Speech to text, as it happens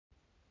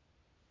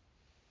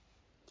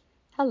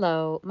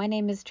Hello, my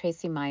name is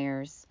Tracy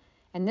Myers,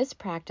 and this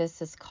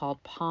practice is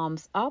called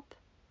Palms Up,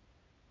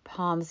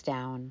 Palms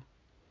Down.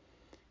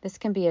 This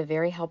can be a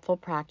very helpful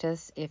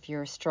practice if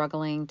you're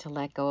struggling to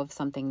let go of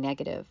something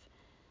negative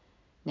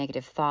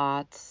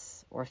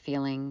thoughts or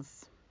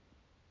feelings.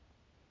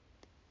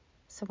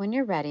 So when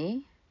you're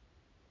ready,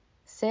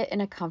 sit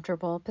in a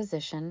comfortable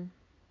position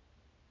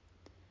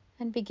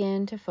and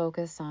begin to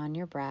focus on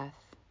your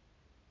breath.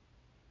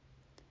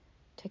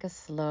 Take a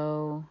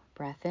slow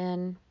breath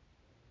in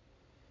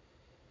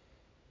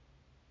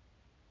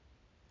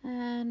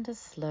and a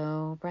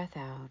slow breath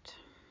out.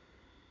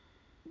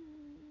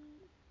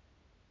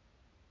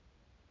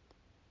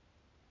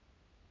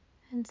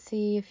 And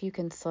see if you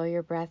can slow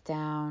your breath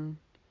down,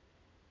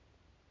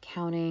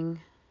 counting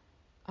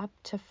up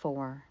to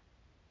 4.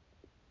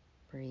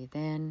 Breathe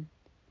in,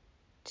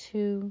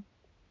 2,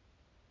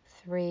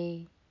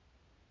 3,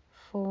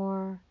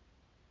 4.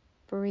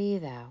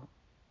 Breathe out,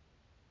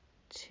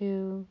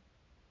 2,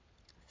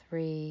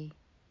 3,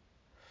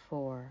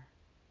 4.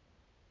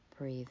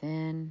 Breathe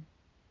in,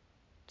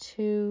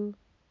 2,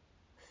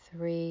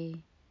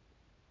 3,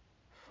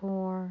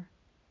 4.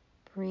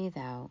 Breathe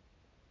out,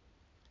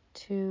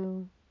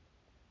 2,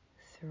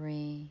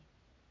 3,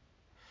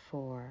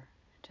 4.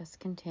 Just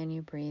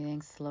continue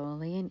breathing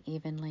slowly and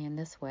evenly in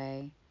this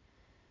way,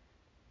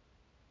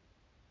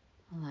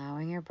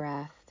 allowing your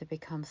breath to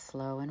become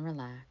slow and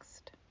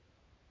relaxed.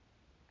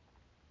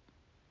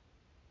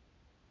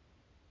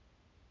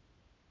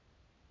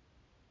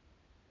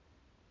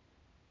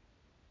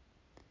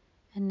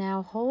 And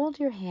now hold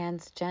your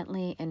hands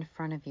gently in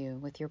front of you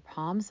with your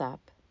palms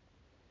up.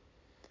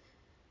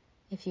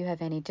 If you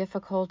have any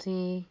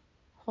difficulty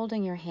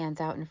holding your hands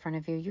out in front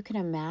of you, you can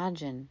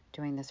imagine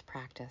doing this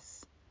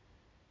practice.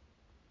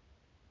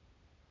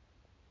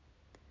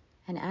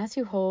 And as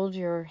you hold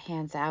your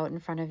hands out in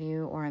front of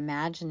you or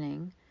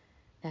imagining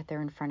that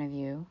they're in front of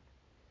you,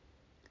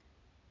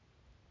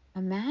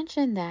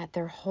 imagine that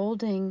they're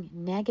holding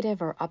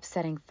negative or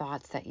upsetting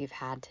thoughts that you've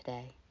had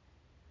today.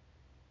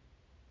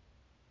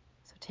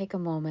 So take a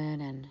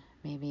moment and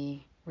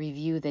maybe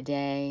review the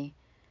day,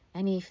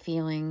 any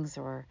feelings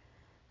or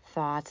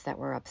thoughts that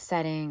were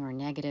upsetting or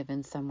negative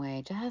in some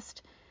way,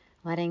 just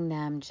letting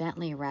them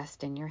gently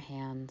rest in your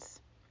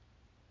hands.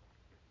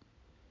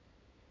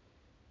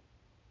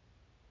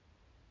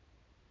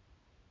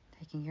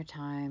 Taking your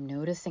time,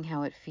 noticing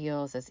how it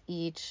feels as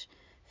each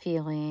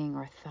feeling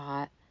or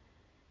thought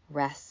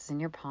rests in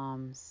your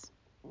palms.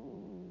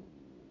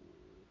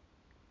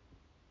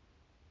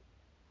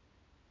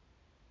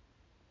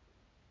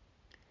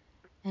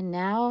 And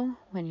now,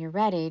 when you're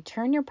ready,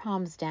 turn your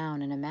palms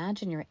down and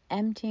imagine you're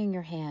emptying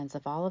your hands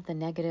of all of the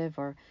negative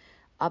or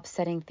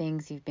upsetting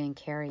things you've been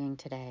carrying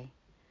today.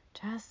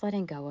 Just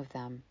letting go of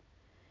them.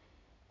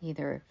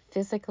 Either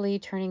physically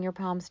turning your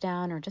palms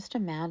down or just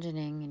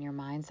imagining in your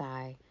mind's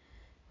eye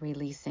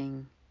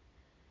releasing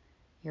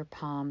your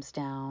palms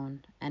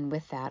down, and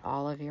with that,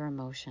 all of your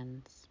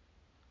emotions.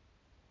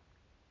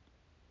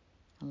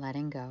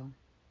 Letting go.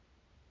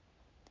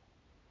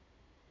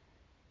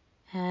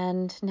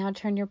 And now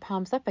turn your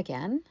palms up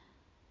again,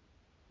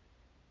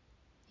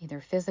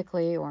 either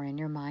physically or in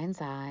your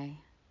mind's eye.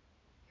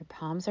 Your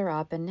palms are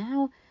up, and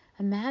now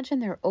imagine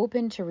they're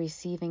open to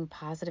receiving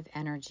positive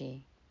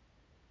energy,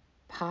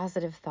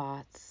 positive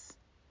thoughts,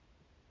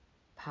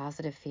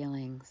 positive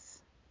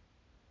feelings.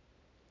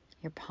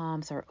 Your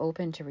palms are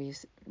open to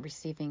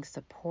receiving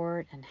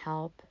support and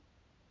help,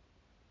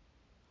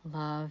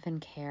 love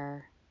and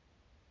care.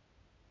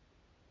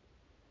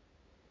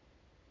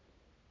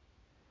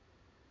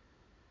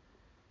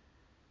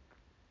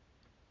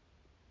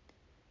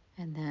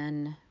 And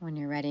then when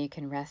you're ready, you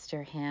can rest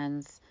your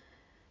hands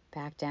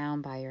back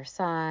down by your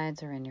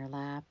sides or in your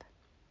lap.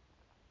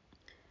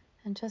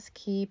 And just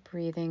keep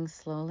breathing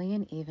slowly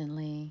and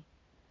evenly,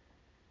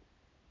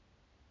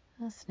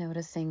 just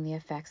noticing the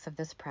effects of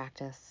this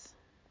practice.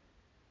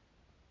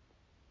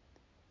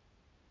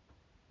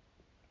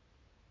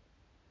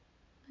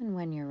 And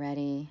when you're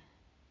ready,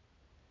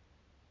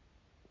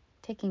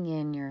 taking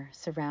in your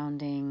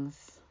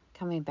surroundings,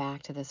 coming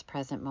back to this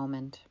present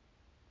moment.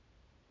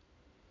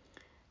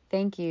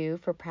 Thank you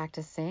for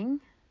practicing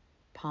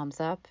palms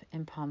up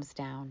and palms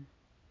down.